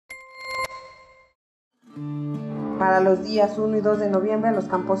Para los días 1 y 2 de noviembre, los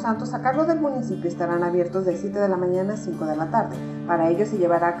camposantos a cargo del municipio estarán abiertos de 7 de la mañana a 5 de la tarde. Para ello se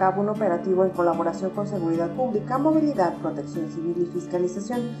llevará a cabo un operativo en colaboración con Seguridad Pública, Movilidad, Protección Civil y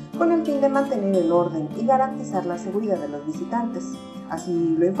Fiscalización, con el fin de mantener el orden y garantizar la seguridad de los visitantes.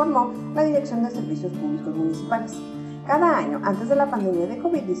 Así lo informó la Dirección de Servicios Públicos Municipales. Cada año, antes de la pandemia de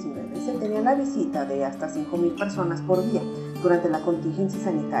COVID-19, se tenía la visita de hasta 5,000 personas por día. Durante la contingencia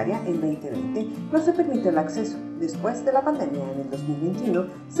sanitaria, en 2020, no se permitió el acceso. Después de la pandemia, en el 2021,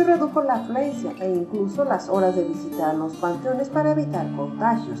 se redujo la afluencia e incluso las horas de visita a los panteones para evitar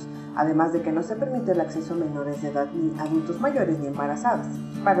contagios, además de que no se permitió el acceso a menores de edad, ni adultos mayores, ni embarazadas.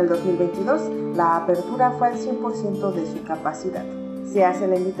 Para el 2022, la apertura fue al 100% de su capacidad. Se hace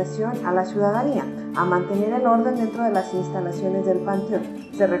la invitación a la ciudadanía a mantener el orden dentro de las instalaciones del panteón.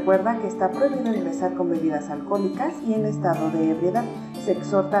 Se recuerda que está prohibido ingresar con bebidas alcohólicas y en estado de ebriedad. Se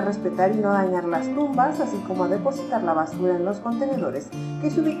exhorta a respetar y no dañar las tumbas, así como a depositar la basura en los contenedores que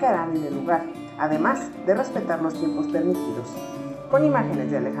se ubicarán en el lugar, además de respetar los tiempos permitidos. Con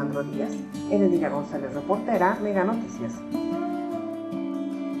imágenes de Alejandro Díaz, Erendira González, reportera, Mega Noticias.